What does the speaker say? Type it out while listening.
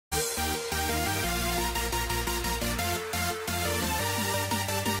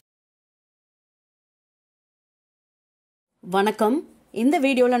வணக்கம். இந்த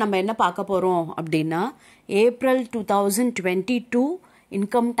வீடியோல நம்ம என்ன பார்க்க போறோம் அப்படின்னா ஏப்ரல் 2022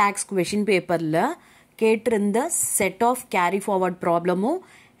 இன்கம் டாக்ஸ் क्वेश्चन பேப்பர்ல கேட்டிருந்த செட் ஆஃப் கேரி ஃபார்வர்ட் ப்ராப்ளமும்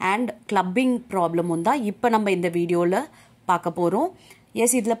அண்ட் கிளப்பிங் ப்ராப்ளமும் தான் இப்போ நம்ம இந்த வீடியோல பார்க்க போறோம்.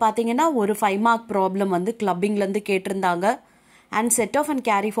 எஸ், இதுல பாத்தீங்கன்னா ஒரு 5 மார்க் ப்ராப்ளம் வந்து கிளப்பிங்ல இருந்து கேட்டிருந்தாங்க and set of and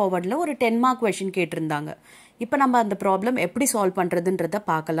carry ஃபார்வர்ட்ல ஒரு 10 மார்க் क्वेश्चन கேட்டிருந்தாங்க. இப்போ நம்ம அந்த ப்ராப்ளம் எப்படி சால்வ் பண்றதுன்றத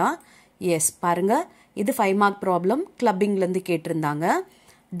பார்க்கலாம். எஸ், பாருங்க, இது 5 மார்க் ப்ராப்ளம் கிளப்பிங்ல இருந்து கேட்டிருந்தாங்க.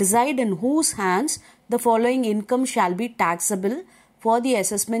 Decide in whose hands the following income shall be taxable for the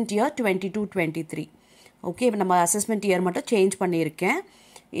assessment year 22-23. Okay, இப்போ நம்ம அசஸ்மெண்ட் இயர் மட்டும் சேஞ்ச் பண்ணியிருக்கேன்,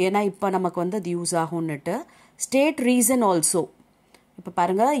 ஏன்னா இப்போ நமக்கு வந்து அது யூஸ் ஆகும்னுட்டு. State reason also. இப்போ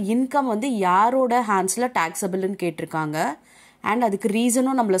பாருங்க, இன்கம் வந்து யாரோட ஹேண்ட்ஸில் டாக்ஸபிள்னு கேட்டிருக்காங்க அண்ட் அதுக்கு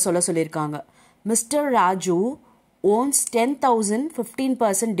ரீசனும் நம்மளை சொல்லியிருக்காங்க. Mister Raju owns 10,000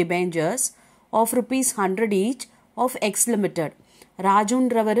 15% debentures of ₹100 each of X Limited.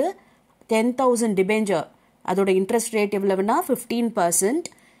 ராஜுன்றவர் 10,000 debenture, அதோட இன்ட்ரெஸ்ட் ரேட் எவ்வளவுனா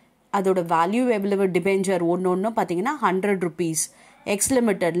 15%, அதோட வேல்யூ எவ்வளவு டிபெஞ்சர் ஒன்று பார்த்தீங்கன்னா ₹100 X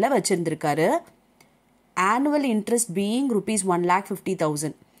லிமிட்டட்ல வச்சிருந்திருக்காரு. Annual interest being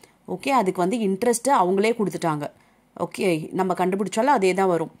 ₹1,50,000. Okay, அதுக்கு வந்து இன்ட்ரெஸ்ட் அவங்களே கொடுத்துட்டாங்க. ஓகே, நம்ம கண்டுபிடிச்சாலும் அதே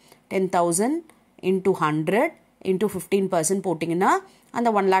தான் வரும். 10,000 into 100 into 15% போட்டிங்கன்னா அந்த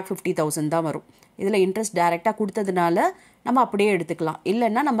 1,50,000 தான் வரும். இதில் இன்ட்ரெஸ்ட் டைரெக்டாக கொடுத்ததுனால நம்ம அப்படியே எடுத்துக்கலாம்,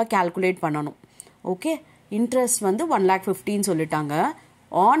 இல்லைன்னா நம்ம கால்குலேட் பண்ணணும். ஓகே, இன்ட்ரெஸ்ட் வந்து 1,50,000 சொல்லிட்டாங்க.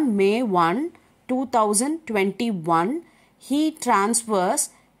 On May 1, 2021 he transfers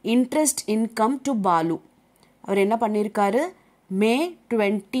interest income to Balu. அவர் என்ன பண்ணியிருக்காரு, May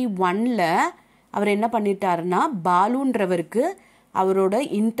 21ல அவர் என்ன பண்ணிட்டாருன்னா பாலுன்றவருக்கு அவரோட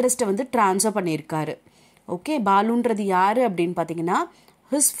இன்ட்ரெஸ்ட்டை வந்து டிரான்ஸ்ஃபர் பண்ணியிருக்காரு. ஓகே, பாலுன்றது யாரு அப்படின்னு பார்த்தீங்கன்னா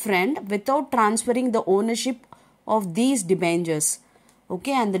his friend without transferring the ownership of these debentures.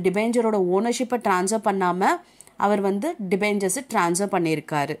 Okay, அந்த டிபெஞ்சரோட ஓனர்ஷிப்பை ட்ரான்ஸ்ஃபர் பண்ணாமல் அவர் வந்து டிபெஞ்சர்ஸை ட்ரான்ஸ்ஃபர்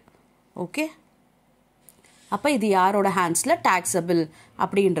பண்ணியிருக்காரு. ஓகே, அப்போ இது யாரோட ஹேண்ட்ஸில் டாக்ஸபிள்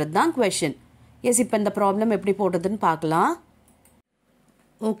அப்படின்றது தான் கொஷின். எஸ், இப்போ இந்த ப்ராப்ளம் எப்படி போடுறதுன்னு பார்க்கலாம்.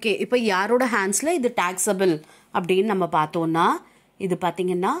 ஓகே, இப்போ யாரோட ஹேண்ட்ஸில் இது டாக்ஸபிள் அப்படின்னு நம்ம பார்த்தோம்னா, இது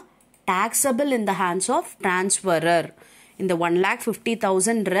பார்த்தீங்கன்னா taxable in the hands of transferor. இந்த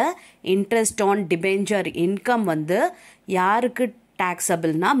 1,50,000 இன்ட்ரெஸ்ட் ஆன் டிபெஞ்சர் இன்கம் வந்து யாருக்கு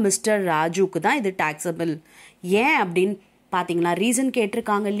டாக்ஸபிள்னா மிஸ்டர் ராஜுக்கு தான் இது டாக்ஸபிள். ஏன் அப்படின்னு பார்த்தீங்கன்னா ரீசன்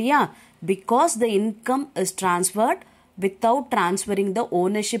கேட்டிருக்காங்க இல்லையா, because the income is transferred without transferring the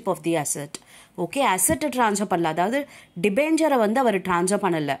ownership of the asset. Okay, அசெட்டை transfer பண்ணல, அதாவது டிபெஞ்சரை வந்து அவர் டிரான்ஸ்ஃபர்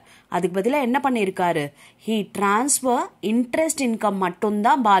பண்ணல, அதுக்கு பதிலாக என்ன பண்ணியிருக்காரு, ஹி டிரான்ஸ்ஃபர் இன்ட்ரெஸ்ட் இன்கம்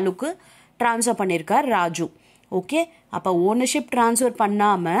மட்டும்தான் பாலுக்கு டிரான்ஸ்ஃபர் பண்ணியிருக்கார் ராஜு. ஓகே, அப்போ ஓனர்ஷிப் டிரான்ஸ்ஃபர்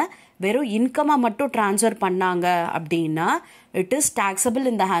பண்ணாமல் வெறும் இன்கம்மை மட்டும் டிரான்ஸ்ஃபர் பண்ணாங்க அப்படின்னா it is taxable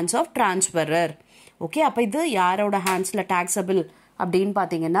in the hands of டிரான்ஸ்ஃபரர். Okay, அப்போ இது யாரோட ஹேண்ட்ஸில் டாக்ஸபிள் அப்படின்னு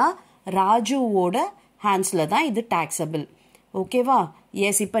பார்த்தீங்கன்னா ராஜுவோட ஹேண்ட்ஸில் தான் இது டாக்ஸபிள். ஓகேவா?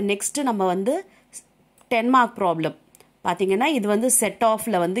 எஸ், இப்போ நெக்ஸ்ட்டு நம்ம வந்து 10 மார்க் ப்ராப்ளம் பார்த்தீங்கன்னா இது வந்து செட்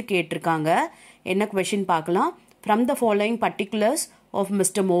ஆஃப்ல வந்து கேட்டிருக்காங்க. என்ன கொஷின் பார்க்கலாம். From the following particulars of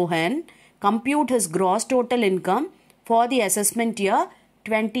mister மோகன் compute his cross total income for the assessment year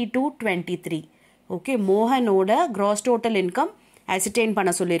 22-23. Okay, மோகனோட cross total income அசிட்டைன்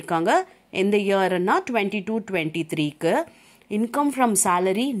பண்ண சொல்லியிருக்காங்க. எந்த இயர்னா 22-23க்கு. இன்கம் ஃப்ரம்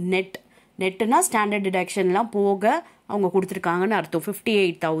சேலரி நெட்னா ஸ்டாண்டர்ட் டிடக்ஷன்லாம் போக அவங்க கொடுத்துருக்காங்கன்னு அர்த்தம்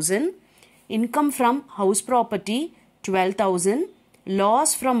 58,000. Income from house property 12,000.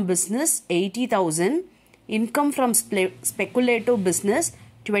 Loss from business 80,000. Income from speculative business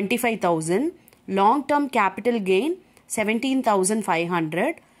 25,000. Long term capital gain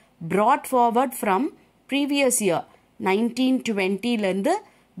 17,500. brought forward from previous year 1920லேருந்து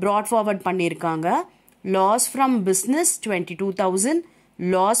brought forward பண்ணியிருக்காங்க. Loss from business 22,000.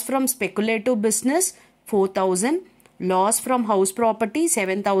 Loss from speculative business 4,000. Loss from house property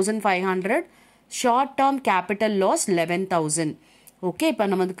 7,500. Short term capital loss 11,000. Okay, இப்போ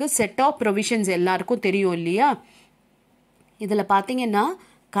நமக்கு set of provisions எல்லாருக்கும் தெரியும் இல்லையா. இதில் பார்த்தீங்கன்னா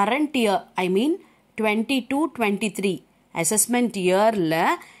current year I mean 22-23 assessment இயரில்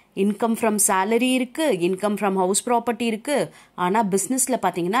income from salary இருக்கு, இன்கம் ஃப்ரம் ஹவுஸ் ப்ராப்பர்ட்டி இருக்கு, ஆனால் பிஸ்னஸில்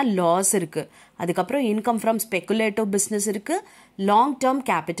பார்த்தீங்கன்னா லாஸ் இருக்கு. அதுக்கப்புறம் இன்கம் ஃப்ரம் ஸ்பெகுலேட்டிவ் பிஸ்னஸ் இருக்கு, லாங் டேர்ம்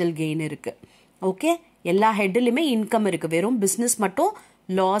கேபிட்டல் கெயின் இருக்கு. ஓகே, எல்லா ஹெட்லையுமே இன்கம் இருக்கு, வெறும் பிஸ்னஸ் மட்டும்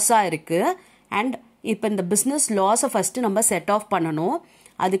லாஸாக இருக்கு. அண்ட் இப்போ இந்த பிஸ்னஸ் லாஸை ஃபர்ஸ்ட் நம்ம செட் ஆஃப் பண்ணணும்.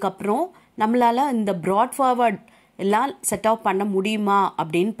 அதுக்கப்புறம் நம்மளால இந்த ப்ராட் ஃபார்வர்ட் எல்லாம் செட் ஆஃப் பண்ண முடியுமா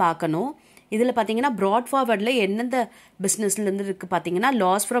அப்படின்னு பார்க்கணும். இதில் பார்த்தீங்கன்னா ப்ராட் ஃபார்வர்டில் எந்தெந்த பிஸ்னஸ்லேருந்து இருக்குது பார்த்தீங்கன்னா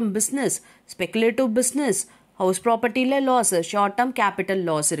loss from business, speculative business, house ப்ராப்பர்ட்டியில் loss, short term capital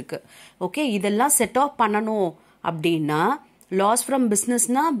loss இருக்குது. ஓகே, இதெல்லாம் செட் ஆஃப் பண்ணணும் அப்படின்னா லாஸ் ஃப்ரம்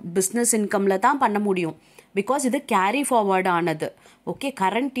பிஸ்னஸ்னா பிஸ்னஸ் இன்கமில் தான் பண்ண முடியும். பிகாஸ் இது கேரி ஃபார்வர்ட் ஆனது. ஓகே,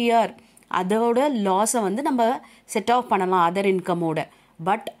 கரண்ட் இயர் அதோட லாஸை வந்து நம்ம செட் ஆஃப் பண்ணலாம் அதர் இன்கமோட.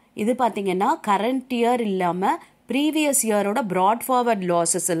 பட் இது பார்த்தீங்கன்னா கரண்ட் இயர் இல்லாமல் ப்ரீவியஸ் இயரோட ப்ராட் ஃபார்வர்ட்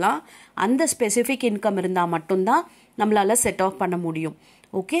லாஸஸ் எல்லாம் அந்த ஸ்பெசிஃபிக் இன்கம் இருந்தால் மட்டும்தான் நம்மளால செட் ஆஃப் பண்ண முடியும்.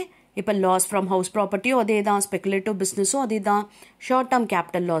 ஓகே, இப்போ லாஸ் ஃப்ரம் ஹவுஸ் ப்ராப்பர்ட்டியும் அதே தான், ஸ்பெகுலேட்டிவ் பிஸ்னஸும் அதே தான், ஷார்ட் டேர்ம்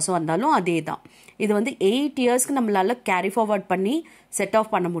கேபிட்டல் லாஸும் வந்தாலும் அதே தான். இது வந்து 8 இயர்ஸ்க்கு நம்மளால கேரி ஃபார்வர்ட் பண்ணி செட்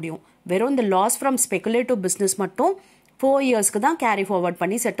ஆஃப் பண்ண முடியும். வெறும் இந்த லாஸ் ஃப்ரம் ஸ்பெகுலேட்டிவ் பிஸ்னஸ் மட்டும் 4 இயர்ஸ்க்கு தான் கேரி ஃபார்வர்ட்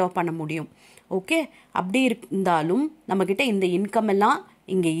பண்ணி செட் ஆஃப் பண்ண முடியும். ஓகே, அப்படி இருந்தாலும் நம்மக்கிட்ட இந்த இன்கம் எல்லாம்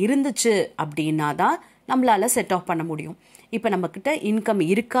இங்கே இருந்துச்சு அப்படின்னா தான் நம்மளால செட் ஆஃப் பண்ண முடியும். இப்போ நம்மக்கிட்ட இன்கம்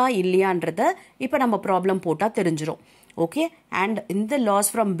இருக்கா இல்லையான்றத இப்போ நம்ம ப்ராப்ளம் போட்டால் தெரிஞ்சிடும். ஓகே, அண்ட் இந்த லாஸ்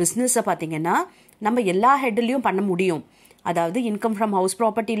ஃப்ரம் பிஸ்னஸை பார்த்தீங்கன்னா நம்ம எல்லா ஹெட்லையும் பண்ண முடியும். அதாவது இன்கம் ஃப்ரம் ஹவுஸ்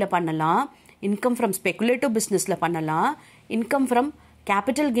ப்ராப்பர்ட்டியில் பண்ணலாம், இன்கம் ஃப்ரம் ஸ்பெகுலேட்டிவ் பிஸ்னஸில் பண்ணலாம், இன்கம் ஃப்ரம்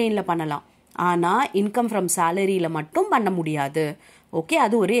கேபிட்டல் கெயினில் பண்ணலாம். ஆனால் இன்கம் ஃப்ரம் சேலரியில் மட்டும் பண்ண முடியாது. ஓகே,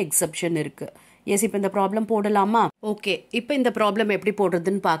 அது ஒரு எக்ஸப்ஷன் இருக்குது. எஸ், இப்போ இந்த ப்ராப்ளம் போடலாமா? ஓகே, இப்போ இந்த ப்ராப்ளம் எப்படி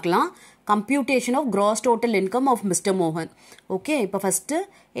போடுறதுன்னு பார்க்கலாம். Computation of cross total income of mister மோகன். ஓகே, இப்போ ஃபஸ்ட்டு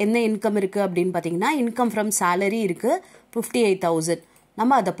என்ன இன்கம் இருக்குது அப்படின்னு பார்த்தீங்கன்னா இன்கம் ஃப்ரம் சேலரி இருக்குது 58,000.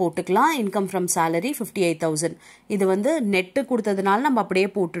 நம்ம அதை போட்டுக்கலாம். Income from salary 58,000. இது வந்து நெட்டு கொடுத்ததுனால நம்ம அப்படியே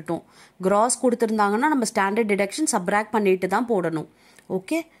போட்டுட்டோம். கிராஸ் கொடுத்துருந்தாங்கன்னா நம்ம ஸ்டாண்டர்ட் டிடக்ஷன் சப்ராக்ட் பண்ணிட்டு தான் போடணும்.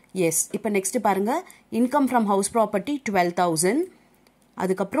 Okay, S. இப்போ நெக்ஸ்ட் பாருங்க, இன்கம் ஃப்ரம் ஹவுஸ் ப்ராப்பர்ட்டி 12,000.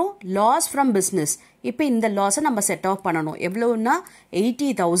 அதுக்கப்புறம் லாஸ் ஃப்ரம் பிஸ்னஸ். இப்போ இந்த லாஸை நம்ம செட் ஆஃப் பண்ணணும். எவ்வளோன்னா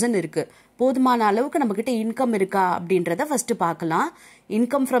 80,000 இருக்குது. போதுமான அளவுக்கு நம்மக்கிட்ட இன்கம் இருக்கா அப்படின்றத ஃபஸ்ட்டு பார்க்கலாம்.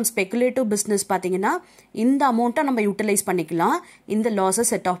 இன்கம் ஃப்ரம் ஸ்பெகுலேட்டிவ் பிஸ்னஸ் பார்த்தீங்கன்னா இந்த அமௌண்ட்டை நம்ம யூட்டிலைஸ் பண்ணிக்கலாம் இந்த லாஸை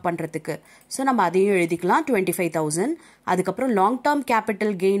செட் ஆஃப் பண்ணுறதுக்கு. ஸோ நம்ம அதையும் எழுதிக்கலாம் 25,000. அதுக்கப்புறம் லாங் டேர்ம்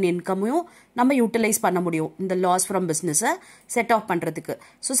கேபிட்டல் கெயின் இன்கமையும் நம்ம யூட்டிலைஸ் பண்ண முடியும் இந்த லாஸ் ஃப்ரம் பிஸ்னஸை செட் ஆஃப் பண்ணுறதுக்கு.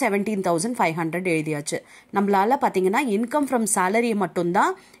 ஸோ 17,500 எழுதியாச்சு. நம்மளால பார்த்தீங்கன்னா இன்கம் ஃப்ரம் சேலரியை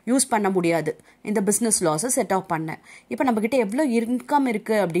மட்டும்தான் யூஸ் பண்ண முடியாது இந்த பிஸ்னஸ் லாஸை செட் ஆஃப் பண்ண. இப்போ நம்மக்கிட்ட எவ்வளோ இன்கம்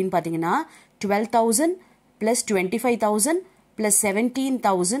இருக்குது அப்படின்னு பார்த்தீங்கன்னா 12,000 + 25,000 +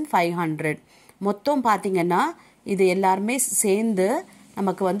 17,500. மொத்தம் பார்த்தீங்கன்னா இது எல்லாருமே சேர்ந்து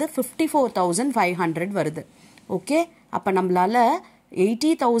நமக்கு வந்து 54,500 வருது. ஓகே, அப்போ நம்மளால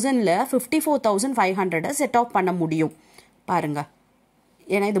 80,000ல் 54,500 செட் ஆஃப் பண்ண முடியும். பாருங்க,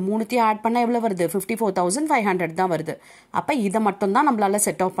 ஏன்னா இது மூணுத்தையும் ஆட் பண்ணால் எவ்வளோ வருது? 54,500 தான் வருது. அப்போ இதை மட்டும்தான் நம்மளால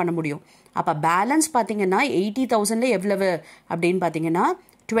செட் ஆஃப் பண்ண முடியும். அப்போ பேலன்ஸ் பார்த்தீங்கன்னா 80,000ல் எவ்வளவு அப்படின்னு பார்த்தீங்கன்னா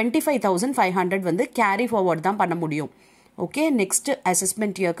 25,500 வந்து கேரி ஃபார்வர்ட் தான் பண்ண முடியும். ஓகே, நெக்ஸ்ட்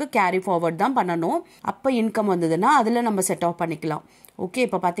அசஸ்மெண்ட் இயர்க்கு கேரி ஃபார்வர்ட் தான் பண்ணணும். அப்போ இன்கம் வந்ததுன்னா அதில் நம்ம செட் ஆஃப் பண்ணிக்கலாம். ஓகே,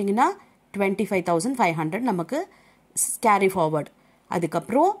 இப்போ பார்த்தீங்கன்னா 25,500 நமக்கு கேரி ஃபார்வர்ட்.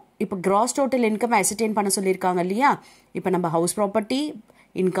 அதுக்கப்புறம் இப்போ கிராஸ் டோட்டல் இன்கம் அசர்டைன் பண்ண சொல்லியிருக்காங்க இல்லையா? இப்போ நம்ம ஹவுஸ் ப்ராப்பர்ட்டி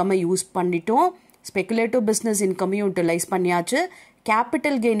இன்கம்மை யூஸ் பண்ணிட்டோம், ஸ்பெகுலேட்டிவ் பிஸ்னஸ் இன்கமையும் யூட்டிலைஸ் பண்ணியாச்சு,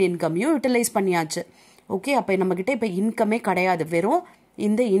 கேபிட்டல் கெயின் இன்கமையும் யூட்டிலைஸ் பண்ணியாச்சு. ஓகே, அப்போ நம்மக்கிட்ட இப்போ இன்கமே கிடையாது, வெறும்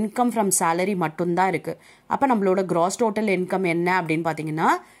இந்த இன்கம் ஃப்ரம் சேலரி மட்டும்தான் இருக்குது. அப்போ நம்மளோட கிராஸ் டோட்டல் இன்கம் என்ன அப்படின்னு பார்த்தீங்கன்னா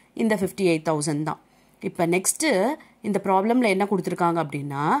இந்த 58,000 தான். இப்போ நெக்ஸ்ட்டு இந்த ப்ராப்ளமில் என்ன கொடுத்துருக்காங்க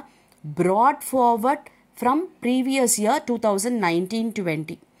அப்படின்னா broad forward from previous year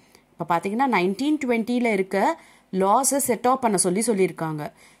 2019-20. இப்போ பார்த்தீங்கன்னா 19-20ல் இருக்க லாஸை செட் ஆஃப் பண்ண சொல்லியிருக்காங்க.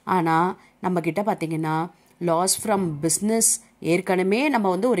 ஆனால் நம்மக்கிட்ட பார்த்தீங்கன்னா லாஸ் ஃப்ரம் பிஸ்னஸ் ஏற்கனவே நம்ம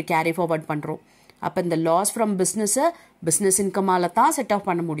வந்து ஒரு கேரி ஃபார்வர்ட் பண்ணுறோம். அப்போ இந்த லாஸ் ஃப்ரம் பிஸ்னஸை பிஸ்னஸ் இன்கமால தான் செட் ஆஃப்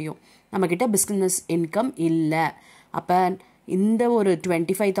பண்ண முடியும். நம்மக்கிட்ட பிஸ்னஸ் இன்கம் இல்லை. அப்போ இந்த ஒரு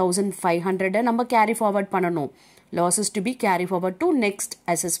 25,500 நம்ம கேரி ஃபார்வர்ட் பண்ணணும். Losses to be carry forward to next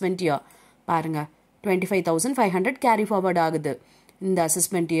assessment year. பாருங்கள், 25,500 கேரி ஃபார்வர்ட் ஆகுது இந்த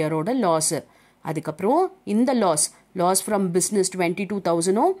அசஸ்மெண்ட் இயரோட லாஸு. அதுக்கப்புறம் இந்த loss from business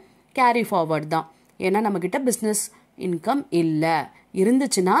 22,000ம் carry forward தான். ஏன்னா நம்மக்கிட்ட பிஸ்னஸ் இன்கம் இல்லை.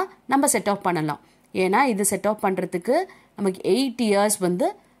 இருந்துச்சுன்னா நம்ம செட் ஆஃப் பண்ணலாம். ஏன்னா இது செட் ஆஃப் பண்ணுறதுக்கு நமக்கு 8 இயர்ஸ் வந்து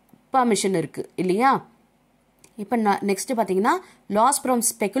பர்மிஷன் இருக்குது இல்லையா? இப்போ நெக்ஸ்ட்டு பார்த்தீங்கன்னா லாஸ் ஃப்ரம்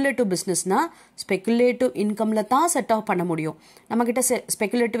ஸ்பெகுலேட்டிவ் பிஸ்னஸ்னால் ஸ்பெகுலேட்டிவ் இன்கமில் தான் செட் ஆஃப் பண்ண முடியும். நம்மக்கிட்ட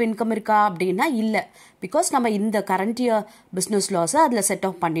ஸ்பெகுலேட்டிவ் இன்கம் இருக்கா அப்படின்னா இல்லை. பிகாஸ் நம்ம இந்த கரண்ட் இயர் பிஸ்னஸ் லாஸை அதில் செட்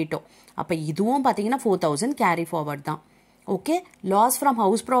ஆஃப் பண்ணிட்டோம். அப்போ இதுவும் பார்த்தீங்கன்னா 4,000 கேரி ஃபார்வர்ட் தான். ஓகே, லாஸ் ஃப்ரம்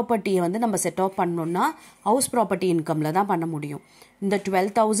ஹவுஸ் ப்ராப்பர்ட்டியை வந்து நம்ம செட் ஆஃப் பண்ணோம்னா ஹவுஸ் ப்ராப்பர்ட்டி இன்கமில் தான் பண்ண முடியும். இந்த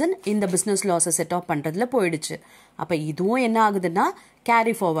 12,000 இந்த பிஸ்னஸ் லாஸை செட் ஆஃப் பண்ணுறதுல போயிடுச்சு. அப்போ இதுவும் என்ன ஆகுதுன்னா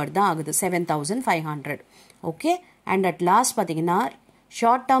கேரி ஃபார்வர்ட் தான் ஆகுது 7,500. ஓகே, அண்ட் அட் லாஸ்ட் பார்த்தீங்கன்னா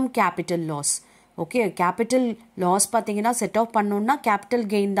short term capital loss. Okay, capital loss பார்த்தீங்கன்னா செட் ஆஃப் பண்ணோம்னா கேபிட்டல்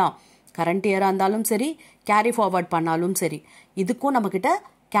கெயின் தான். கரண்ட் இயராக இருந்தாலும் சரி கேரி ஃபார்வர்ட் பண்ணாலும் சரி இதுக்கும் நம்மக்கிட்ட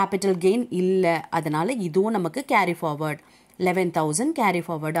கேபிட்டல் கெயின் இல்லை, அதனால இதுவும் நமக்கு கேரி ஃபார்வர்ட் 11,000 கேரி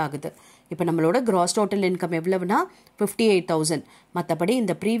ஃபார்வர்ட் ஆகுது. இப்போ நம்மளோட கிராஸ் டோட்டல் இன்கம் எவ்வளவுனா 58,000. மற்றபடி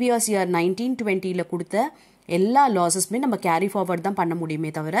இந்த ப்ரீவியஸ் இயர் 1920 கொடுத்த எல்லா லாஸஸுமே நம்ம கேரி ஃபார்வர்ட் தான் பண்ண முடியுமே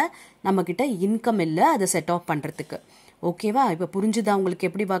தவிர நம்மக்கிட்ட இன்கம் இல்லை அதை செட் ஆஃப் பண்ணுறதுக்கு. ஓகேவா? இப்போ புரிஞ்சுதா உங்களுக்கு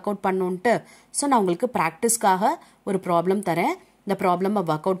எப்படி ஒர்க் அவுட் பண்ணணுன்ட்டு? ஸோ நான் உங்களுக்கு ப்ராக்டிஸ்க்காக ஒரு ப்ராப்ளம் தரேன். இந்த ப்ராப்ளமை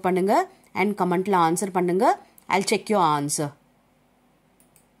ஒர்க் அவுட் பண்ணுங்கள் அண்ட் கமெண்ட்டில் ஆன்சர் பண்ணுங்கள். I'll check your answer.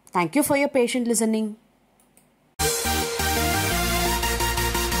 Thank you for your patient listening.